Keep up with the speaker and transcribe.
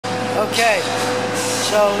Okay,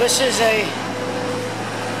 so this is a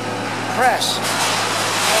press.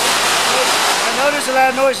 I know there's a lot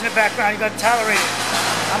of noise in the background, you've got to tolerate it.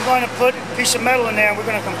 I'm going to put a piece of metal in there and we're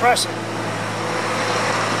going to compress it.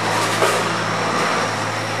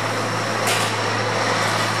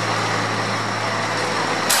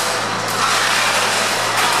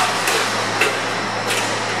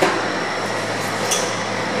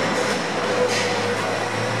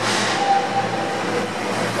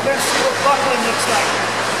 Buckling looks like.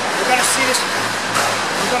 We're going to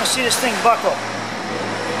see this thing buckle.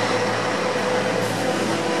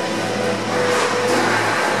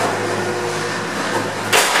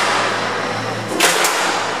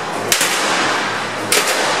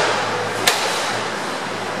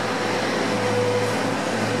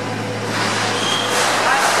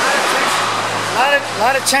 A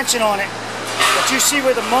lot of tension on it, but you see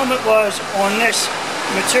where the moment was on this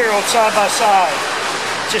material side by side.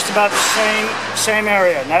 Just about the same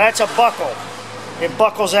area. Now that's a buckle. It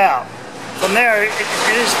buckles out. From there,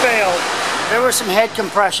 it is failed. There was some head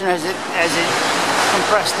compression as it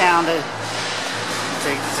compressed down to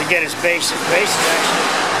get its base.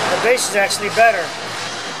 The base is actually better.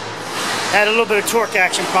 Had a little bit of torque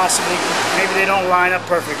action possibly. Maybe they don't line up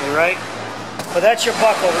perfectly, right? But that's your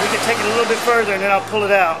buckle. We can take it a little bit further and then I'll pull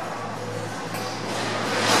it out.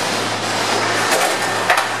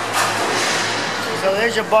 So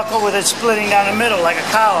there's your buckle with it splitting down the middle like a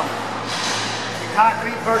column. The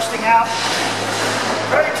concrete bursting out.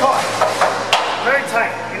 Very taut. Very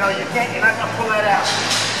tight. You know, you're not going to pull that out.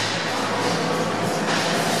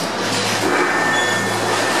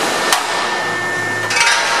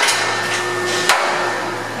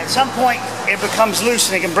 At some point, it becomes loose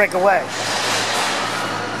and it can break away.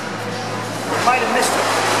 You might have missed it.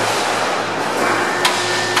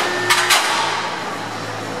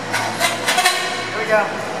 Go.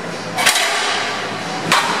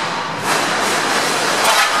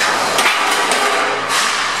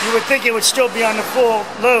 You would think it would still be on the full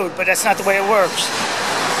load, but that's not the way it works.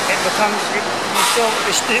 It becomes,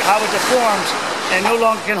 how it deforms and no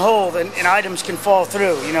longer can hold, and items can fall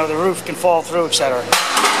through. You know, the roof can fall through, etc.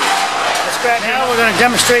 Now we're going to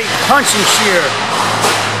demonstrate punch and shear.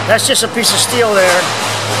 That's just a piece of steel there,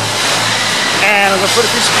 and I'm going to put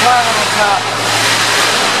a piece of plywood on top.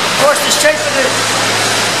 Of course, the shape of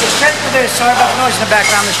this, sorry about the noise in the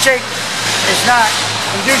background, the shape is not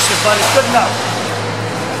conducive, but it's good enough.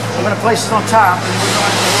 I'm going to place it on top and we're going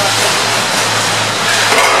to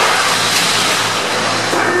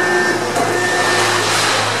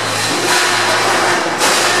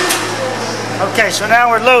Okay, so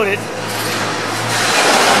now we're loaded.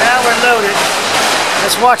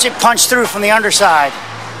 Let's watch it punch through from the underside.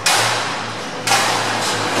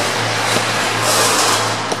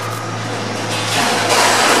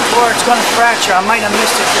 Or it's going to fracture. I might have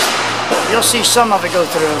missed it. You'll see some of it go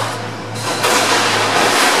through.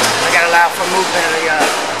 I got to allow for movement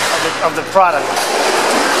of the product.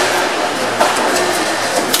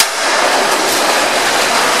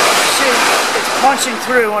 See, it's punching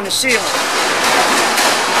through on the ceiling, and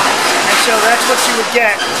so that's what you would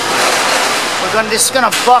get. This is going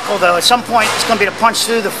to buckle though. At some point, it's going to be to punch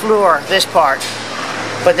through the floor, this part,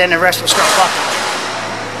 but then the rest will start buckling.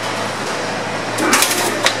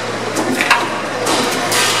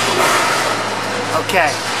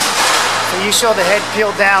 Okay, so you saw the head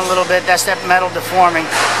peeled down a little bit. That's that metal deforming.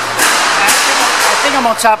 I think I'm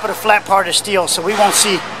on top of the flat part of steel, so we won't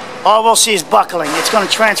see. All we'll see is buckling. It's going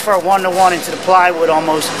to transfer one-to-one into the plywood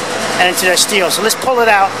almost, and into the steel. So let's pull it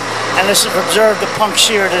out and let's observe the punk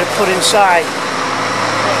shear that it put inside.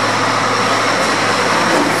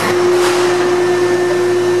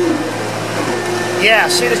 Yeah,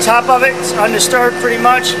 see the top of it? It's undisturbed pretty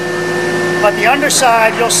much. But the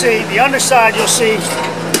underside, you'll see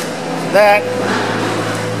that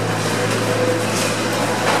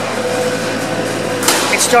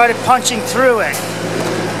it started punching through it.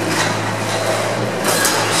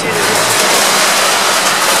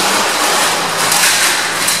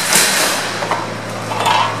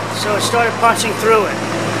 So it started punching through it,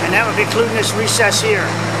 and that would be including this recess here.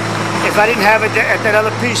 If I didn't have it at that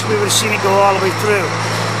other piece, we would have seen it go all the way through,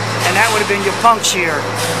 and that would have been your punk shear.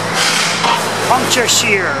 Puncture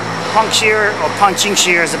shear. Punk shear or punching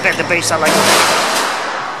shear is the base I like to make.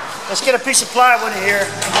 Let's get a piece of plywood in here.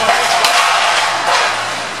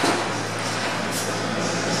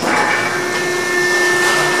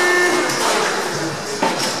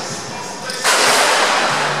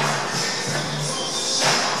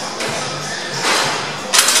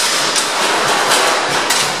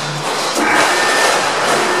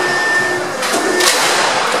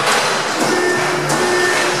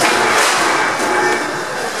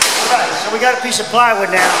 got a piece of plywood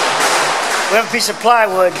now. We have a piece of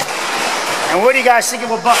plywood. And what do you guys think it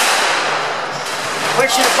will buckle? Where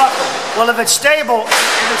should it buckle? Well, if it's stable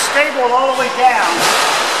all the way down,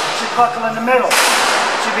 it should buckle in the middle.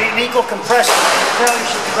 It should be an equal compression. The failure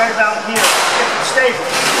should be right about here if it's stable.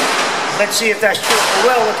 Let's see if that's true.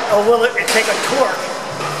 Or will it take a torque?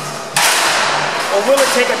 Or will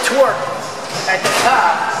it take a torque at the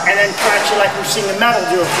top and then fracture like we've seen the metal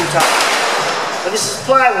do a few times? But this is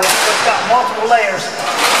plywood, so it's got multiple layers.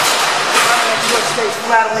 I'm trying to make sure it stays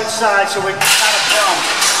flat on each side so we can kind of film.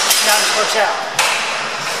 See how this works out.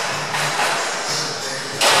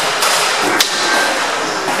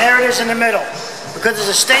 And there it is in the middle. Because it's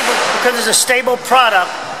a stable product,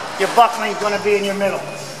 your buckling is going to be in your middle.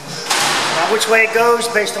 Now which way it goes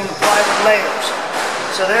based on the plywood layers.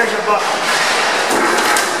 So there's your buckling.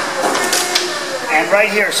 And right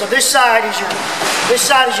here. So this side is your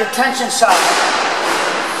tension side.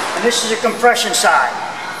 And this is your compression side.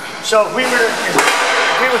 So if we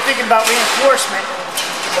were thinking about reinforcement,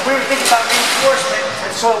 and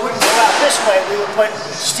so it wouldn't go out this way, we would put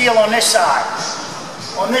steel on this side.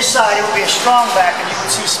 On this side, it would be a strong back, and you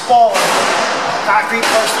would see spalling, concrete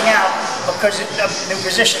bursting out because of the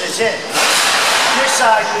position it's in. On this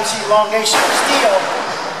side, you would see elongation of steel,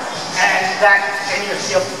 and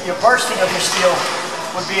your bursting of your steel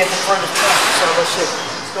would be at the furthest point. So let's see.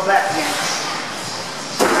 Let's go back again.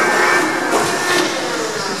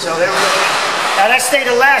 So there we go. Now that stayed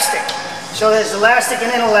elastic. So there's elastic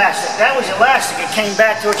and inelastic. That was elastic. It came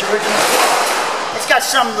back to its original form. It's got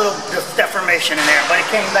some little deformation in there, but it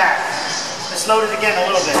came back. Let's load it again a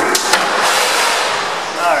little bit.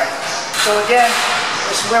 All right. So again,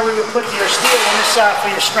 this is where we would put your steel on this side for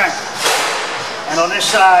your strength. And on this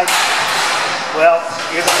side, well,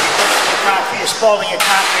 you're going to be pushing your concrete, you're spalling your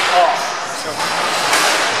concrete off. So,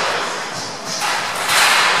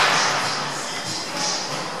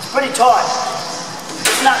 it's pretty taut.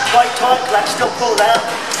 It's not quite taut because I can still pull it out.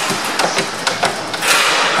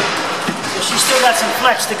 So she's still got some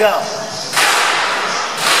flex to go.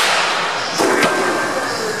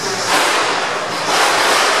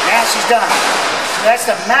 Now she's done. So that's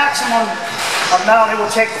the maximum amount it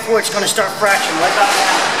will take before it's going to start fracturing, right about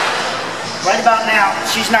now. Right about now,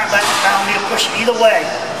 she's not allowing me to push it either way.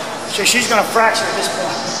 So she's going to fracture at this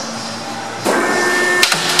point.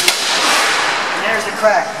 And there's the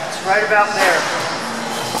crack. It's right about there.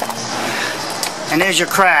 And there's your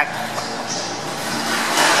crack.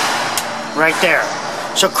 Right there.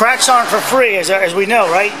 So cracks aren't for free, as we know,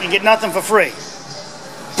 right? You get nothing for free.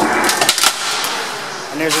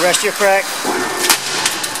 And there's the rest of your crack.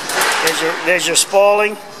 There's your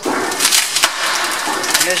spalling. And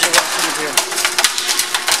there's your rest of the material.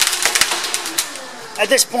 At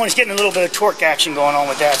this point, it's getting a little bit of torque action going on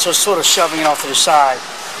with that, so it's sort of shoving it off to the side.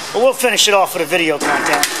 But we'll finish it off with the video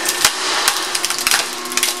content.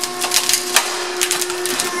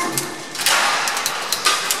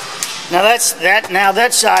 Now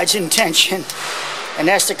that side's in tension, and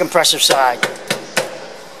that's the compressive side.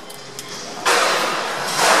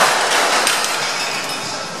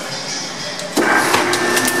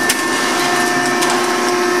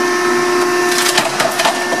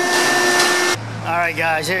 All right,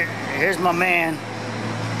 guys, here's my man.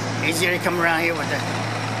 He's gonna come around here with the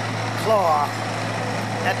claw.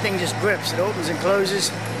 That thing just grips. It opens and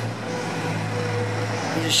closes.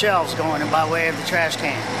 These are shelves going in by way of the trash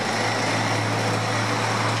can.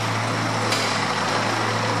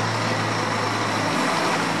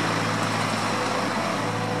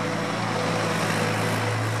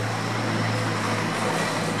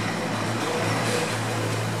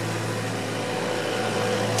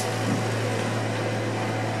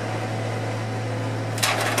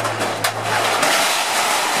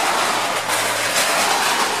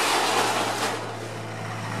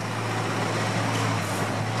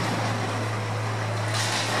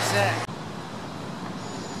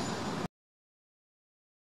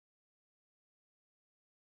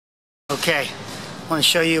 Okay, I want to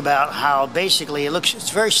show you about how basically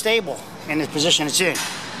it's very stable in the position it's in.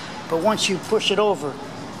 But once you push it over,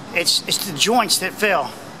 it's the joints that fail.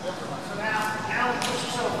 So now we push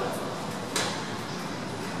this over.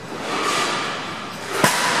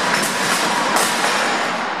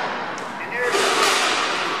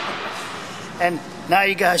 And now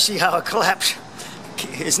you guys see how it collapsed.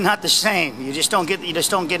 It's not the same. You just don't get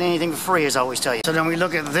anything for free, as I always tell you. So then we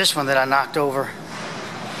look at this one that I knocked over.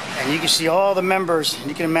 And you can see all the members, and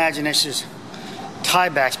you can imagine this is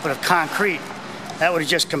tiebacks, but of concrete. That would have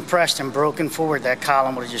just compressed and broken forward. That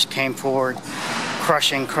column would have just came forward,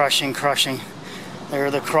 crushing, crushing, crushing. There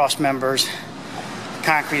are the cross members.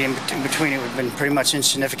 concrete in between it would have been pretty much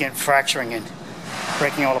insignificant, fracturing and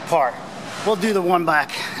breaking all apart. We'll do the one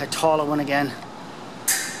back, a taller one again.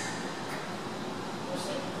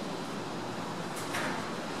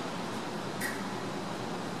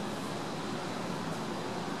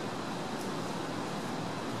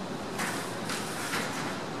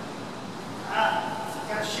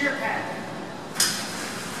 Got a shear panel.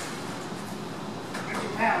 There's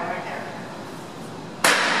your panel right there.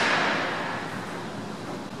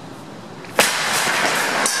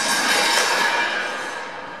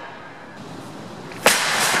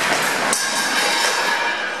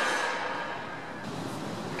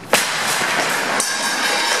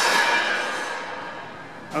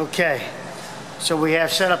 Okay, so we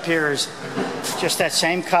have set up here is just that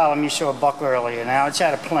same column you saw a buckle earlier. Now it's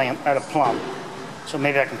at a plumb. So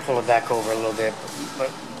maybe I can pull it back over a little bit, but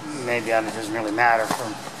maybe it doesn't really matter for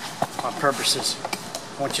my purposes.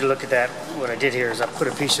 I want you to look at that. What I did here is I put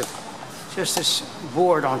a piece of just this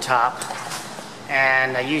board on top,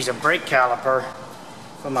 and I used a brake caliper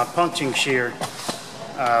for my puncturing shear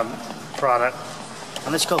product.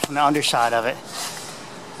 And let's go from the underside of it,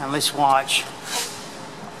 and let's watch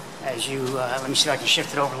as you, let me see if I can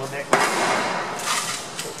shift it over a little bit.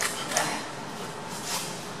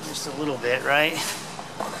 Just a little bit, right?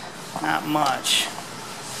 Not much.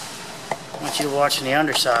 I want you to watch on the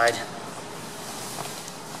underside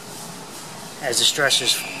as the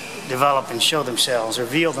stressors develop and show themselves,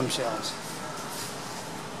 reveal themselves.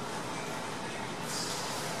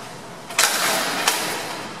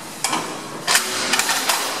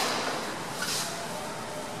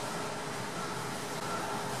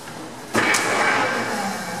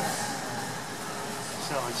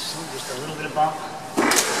 So it's just a little bit of bump.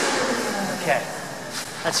 Okay,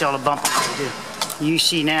 that's all the bump I'm going to do. You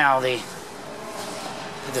see now the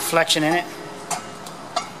deflection in it.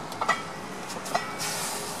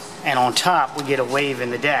 And on top, we get a wave in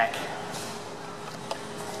the deck.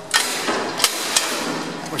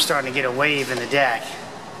 We're starting to get a wave in the deck.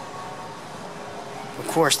 Of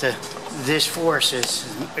course, this force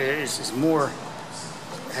has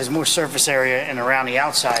more surface area and around the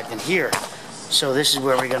outside than here. So this is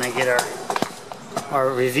where we're going to get our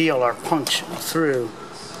reveal, our punch through.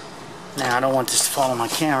 Now I don't want this to fall on my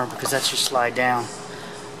camera because that's just slide down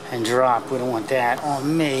and drop. We don't want that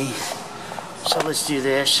on me. So let's do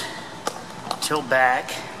this. Tilt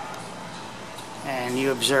back, and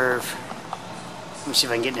you observe. Let me see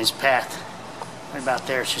if I can get in his path. Right about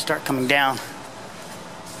there. It should start coming down.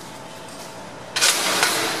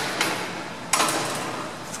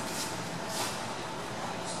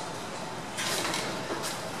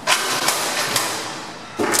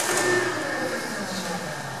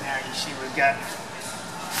 We've got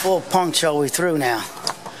full punch all the way through now.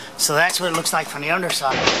 So that's what it looks like from the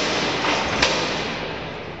underside.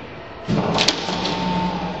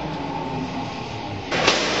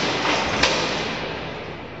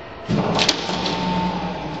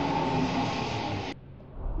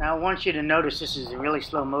 Now I want you to notice this is in really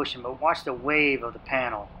slow motion, but watch the wave of the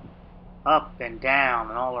panel up and down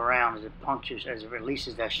and all around as it punctures, as it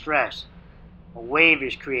releases that stress. A wave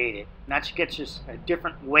is created, and that gets us a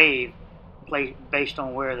different wave based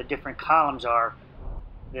on where the different columns are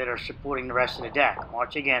that are supporting the rest of the deck.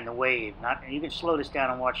 Watch again the wave. You can slow this down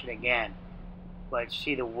and watch it again. But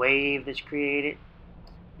see the wave that's created?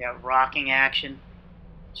 That rocking action.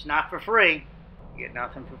 It's not for free. You get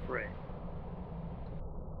nothing for free.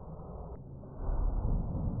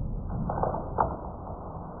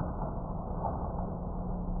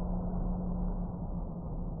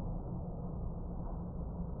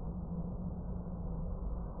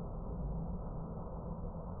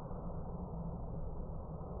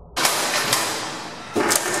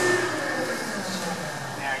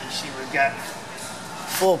 We've got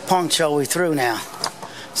full punch all the way through now.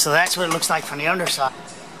 So that's what it looks like from the underside.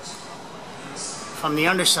 From the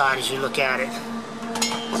underside as you look at it.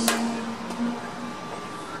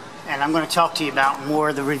 And I'm going to talk to you about more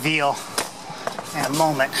of the reveal in a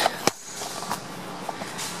moment.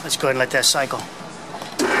 Let's go ahead and let that cycle.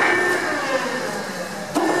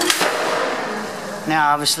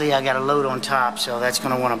 Now obviously I got a load on top, so that's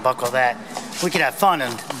going to want to buckle that. We can have fun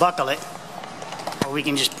and buckle it. We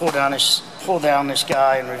can just pull down this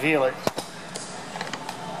guy and reveal it.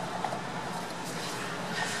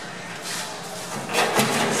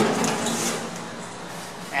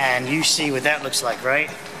 And you see what that looks like, right?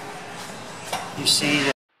 You see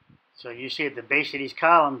that. So you see at the base of these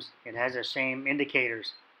columns, it has the same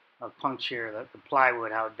indicators of puncture, the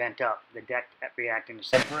plywood, how it bent up, the deck reacting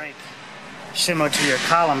to the break, similar to your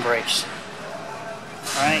column breaks.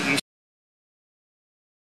 All right.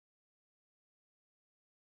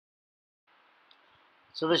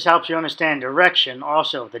 So this helps you understand direction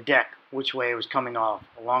also of the deck, which way it was coming off,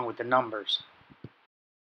 along with the numbers. You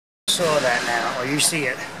saw that now, or you see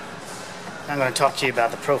it. I'm going to talk to you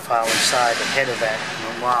about the profile inside the head of that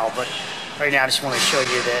in a while, but right now I just want to show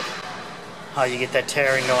you that how you get that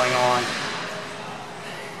tearing going on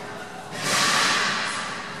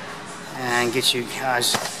and get you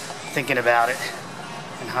guys thinking about it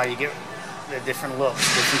and how you get the different looks,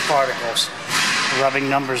 different particles, rubbing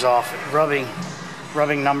numbers off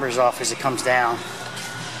as it comes down.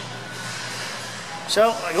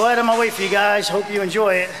 So I go ahead on my way for you guys. Hope you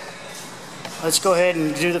enjoy it. Let's go ahead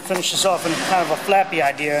and finish this off in kind of a flappy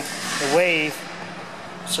idea, the wave.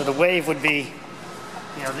 So the wave would be,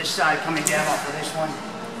 you know, this side coming down off of this one,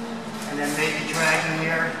 and then maybe dragging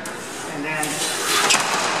here, and then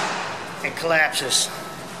it collapses.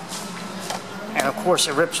 And of course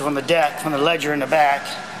it rips from the deck, from the ledger in the back,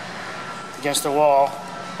 against the wall,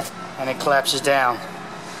 and it collapses down.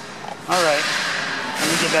 Alright, let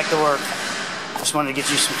me get back to work. Just wanted to get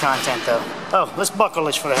you some content though. Oh, let's buckle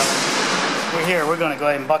this for the hell. We're here, we're going to go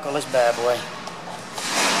ahead and buckle this bad boy.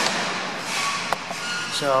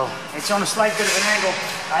 So, it's on a slight bit of an angle.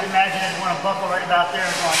 I'd imagine I'd want to buckle right about there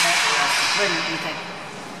and go on that. You think.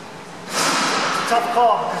 It's a tough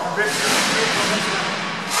call because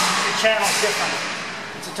the channel's different.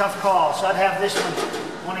 It's a tough call. So I'd have this one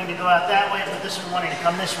wanting to go out that way, but this one wanting to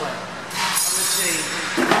come this way. So let's see.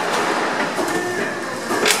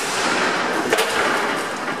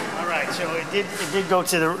 Alright, so it did go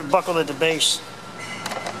to the buckle at the base.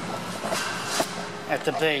 At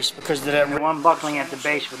the base, because the one buckling at the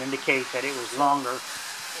base would indicate that it was longer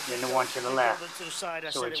than the one to the left. So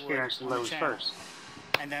it experienced the lows first.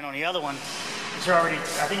 And then on the other one, it's already,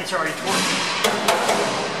 I think it's already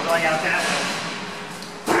torqued. Going out that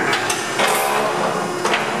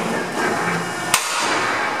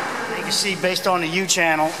way. You can see based on the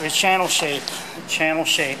U-channel, the channel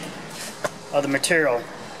shape of the material,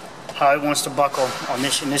 how it wants to buckle on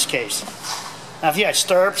this in this case. Now if you had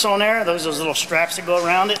stirrups on there, those little straps that go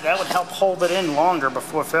around it, that would help hold it in longer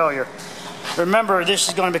before failure. Remember, this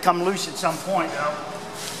is going to become loose at some point though.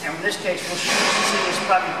 And in this case, we'll see this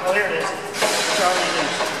probably, oh here it is, it's already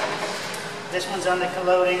loose. This one's under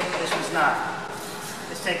loading, this one's not.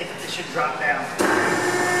 Let's take it, this should drop down.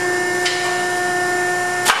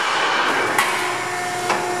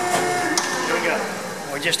 Here we go.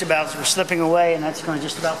 We're slipping away and that's going to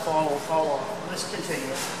just about fall off. Let's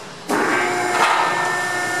continue.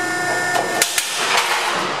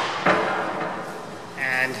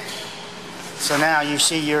 So now you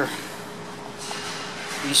see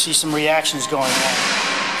some reactions going on.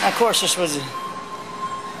 Now, of course, this was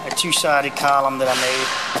a two-sided column that I made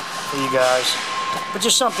for you guys, but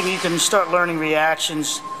just something you can start learning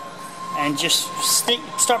reactions and just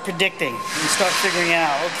start predicting and start figuring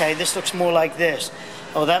out. Okay, this looks more like this.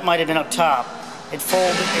 Oh, that might have been up top. It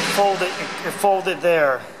folded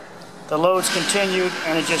there. The loads continued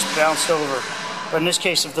and it just bounced over. But in this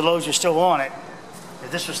case, if the loads are still on it. If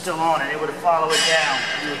this was still on it, it would have followed it down,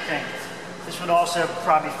 you would think. This would also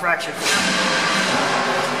probably fracture. We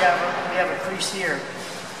have a crease here.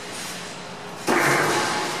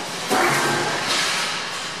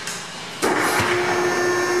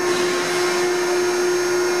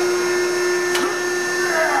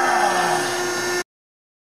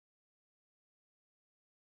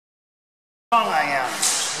 Strong I am.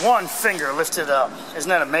 One finger lifted up. Isn't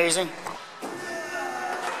that amazing?